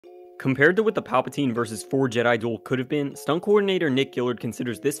Compared to what the Palpatine vs. 4 Jedi duel could have been, stunt coordinator Nick Gillard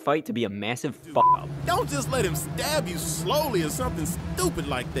considers this fight to be a massive fuck-up. Don't just let him stab you slowly or something stupid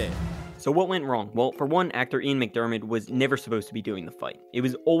like that. So what went wrong? Well, for one, actor Ian McDiarmid was never supposed to be doing the fight. It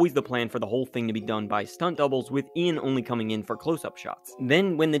was always the plan for the whole thing to be done by stunt doubles, with Ian only coming in for close-up shots.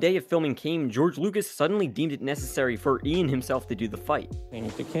 Then, when the day of filming came, George Lucas suddenly deemed it necessary for Ian himself to do the fight.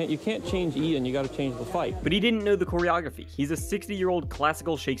 You can't change Ian, you gotta change the fight. But he didn't know the choreography. He's a 60-year-old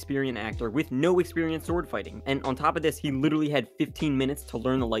classical Shakespearean actor with no experience sword fighting, and on top of this, he literally had 15 minutes to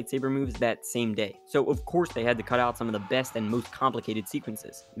learn the lightsaber moves that same day. So of course they had to cut out some of the best and most complicated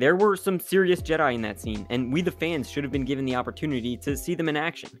sequences. There were some serious Jedi in that scene, and we the fans should have been given the opportunity to see them in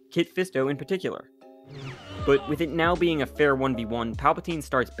action, Kit Fisto in particular. But with it now being a fair 1v1, Palpatine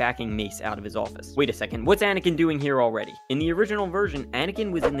starts backing Mace out of his office. Wait a second, what's Anakin doing here already? In the original version,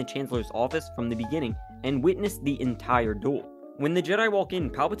 Anakin was in the Chancellor's office from the beginning and witnessed the entire duel. When the Jedi walk in,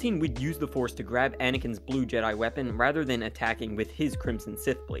 Palpatine would use the Force to grab Anakin's blue Jedi weapon rather than attacking with his Crimson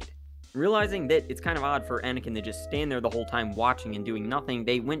Sith blade. Realizing that it's kind of odd for Anakin to just stand there the whole time watching and doing nothing,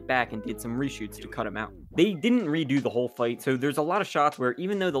 they went back and did some reshoots to cut him out. They didn't redo the whole fight, so there's a lot of shots where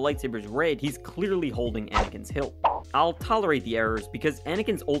even though the lightsaber's red, he's clearly holding Anakin's hilt. I'll tolerate the errors because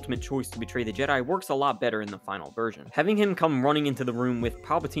Anakin's ultimate choice to betray the Jedi works a lot better in the final version. Having him come running into the room with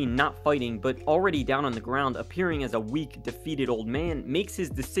Palpatine not fighting but already down on the ground appearing as a weak, defeated old man makes his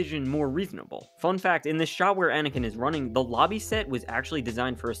decision more reasonable. Fun fact, in the shot where Anakin is running, the lobby set was actually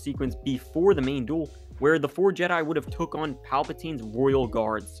designed for a sequence before the main duel, where the 4 Jedi would have took on Palpatine's royal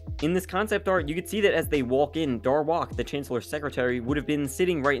guards. In this concept art, you could see that as they walk in, Darwak, the Chancellor's secretary, would have been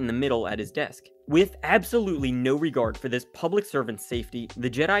sitting right in the middle at his desk. With absolutely no regard for this public servant's safety, the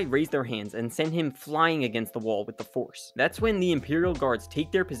Jedi raise their hands and send him flying against the wall with the Force. That's when the Imperial Guards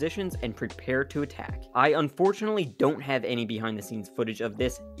take their positions and prepare to attack. I unfortunately don't have any behind the scenes footage of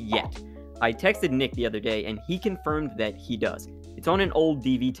this yet. I texted Nick the other day and he confirmed that he does. It's on an old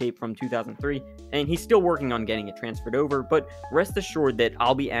DV tape from 2003, and he's still working on getting it transferred over, but rest assured that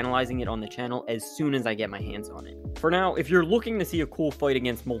I'll be analyzing it on the channel as soon as I get my hands on it. For now, if you're looking to see a cool fight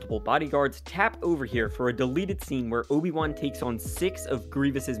against multiple bodyguards, tap over here for a deleted scene where Obi-Wan takes on 6 of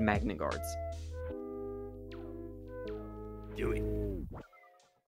Grievous's Magna Guards. Do it.